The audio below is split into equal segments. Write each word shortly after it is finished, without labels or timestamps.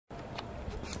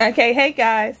Okay, hey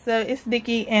guys, so it's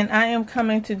Nikki and I am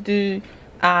coming to do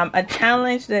a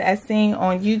challenge that I seen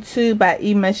on YouTube by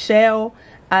E.Michelle.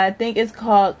 I think it's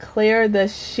called Clear the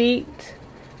Sheet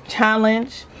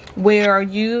Challenge, where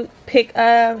you pick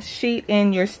a sheet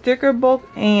in your sticker book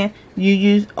and you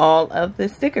use all of the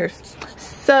stickers.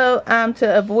 So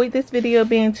to avoid this video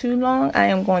being too long, I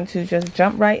am going to just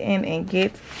jump right in and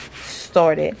get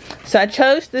started. So I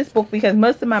chose this book because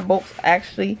most of my books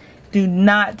actually do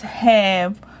not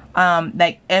have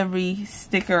like every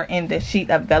sticker in the sheet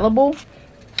available,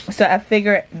 so I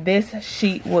figured this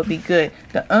sheet would be good.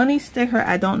 The only sticker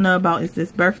I don't know about is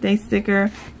this birthday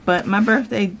sticker, but my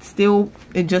birthday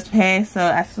it just passed, so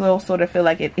I still sort of feel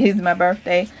like it is my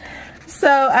birthday,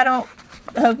 so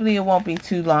hopefully it won't be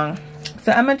too long.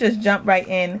 So I'm gonna just jump right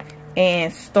in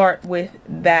and start with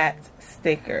that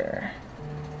sticker.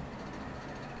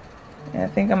 And I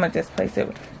think I'm gonna just place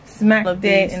it smack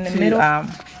dead in the middle,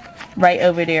 right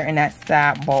over there in that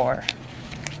sidebar.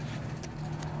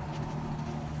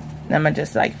 And I'm gonna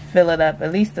just like fill it up,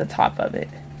 at least the top of it.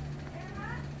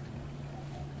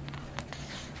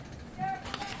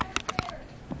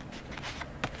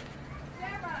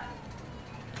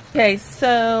 Okay,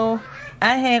 so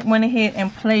I went ahead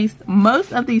and placed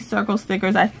most of these circle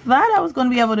stickers. I thought I was going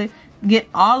to be able to get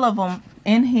all of them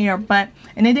in here,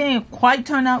 and it didn't quite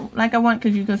turn out like I want,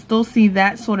 because you can still see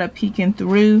that sort of peeking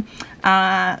through,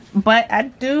 but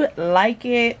I do like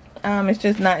it. It's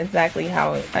just not exactly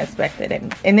how I expected it.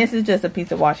 And this is just a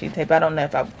piece of washi tape. I don't know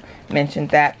if I mentioned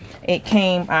that. It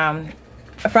came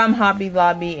from Hobby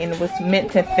Lobby and it was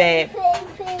meant to fit.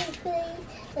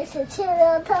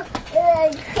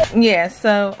 Yeah,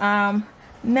 so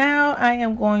now I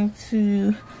am going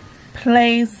to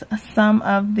place some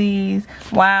of these.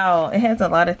 Wow, it has a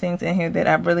lot of things in here that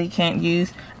I really can't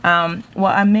use. Well,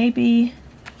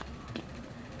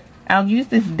 I'll use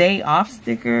this day off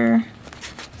sticker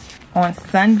on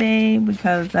Sunday,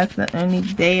 because that's the only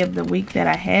day of the week that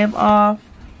I have off.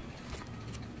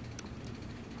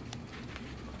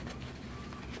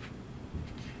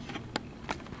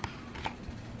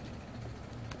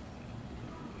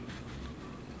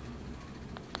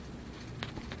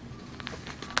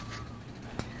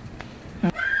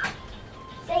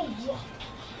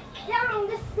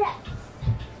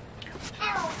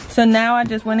 So now I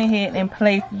just went ahead and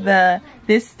placed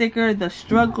this sticker, the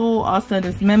struggle, also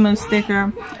this memo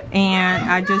sticker, and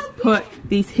I just put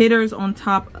these hitters on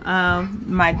top of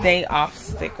my day off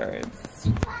stickers.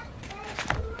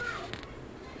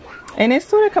 And it's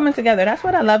sort of coming together. That's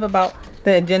what I love about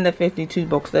the Agenda 52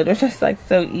 books, though. They're just like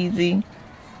so easy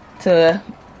to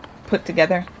put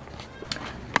together.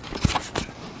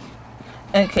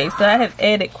 Okay, so I have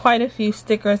added quite a few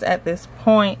stickers at this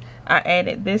point. I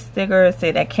added this sticker,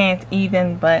 said I can't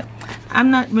even, but I'm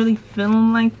not really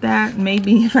feeling like that.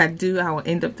 Maybe if I do, I will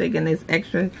end up taking this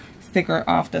extra sticker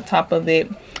off the top of it.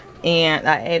 And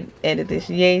I added this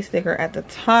yay sticker at the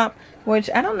top, which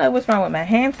I don't know what's wrong with my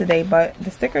hand today, but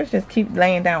the stickers just keep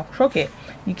laying down crooked.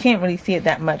 You can't really see it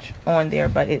that much on there,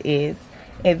 but it is.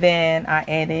 And then I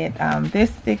added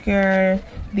this sticker,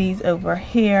 these over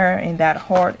here, and that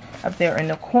heart up there in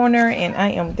the corner. And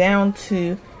I am down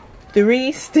to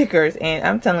 3 stickers, and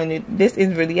I'm telling you, this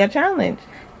is really a challenge,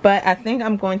 but I think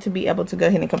I'm going to be able to go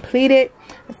ahead and complete it.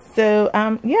 So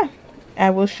yeah, I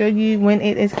will show you when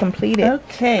it is completed.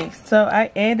 Okay, so I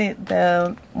added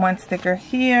the one sticker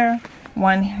here,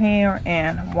 one here,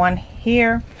 and one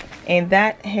here, and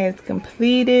that has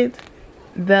completed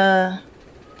the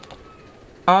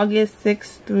August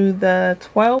 6th through the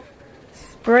 12th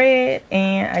spread.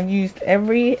 And I used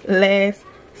every last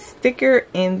sticker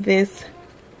in this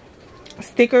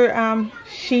sticker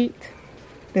sheet,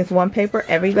 this one paper,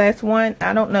 every last one.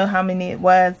 I don't know how many it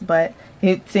was, but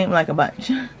it seemed like a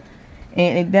bunch. And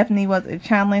it definitely was a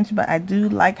challenge, but I do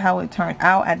like how it turned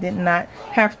out. I did not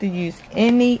have to use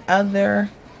any other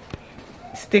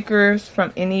stickers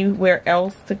from anywhere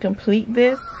else to complete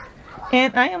this,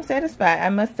 and I am satisfied, I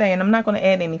must say. And I'm not going to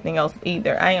add anything else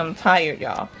either. I am tired,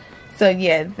 y'all. So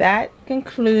yeah, that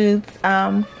concludes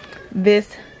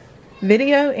this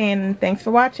video, and thanks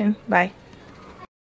for watching. Bye.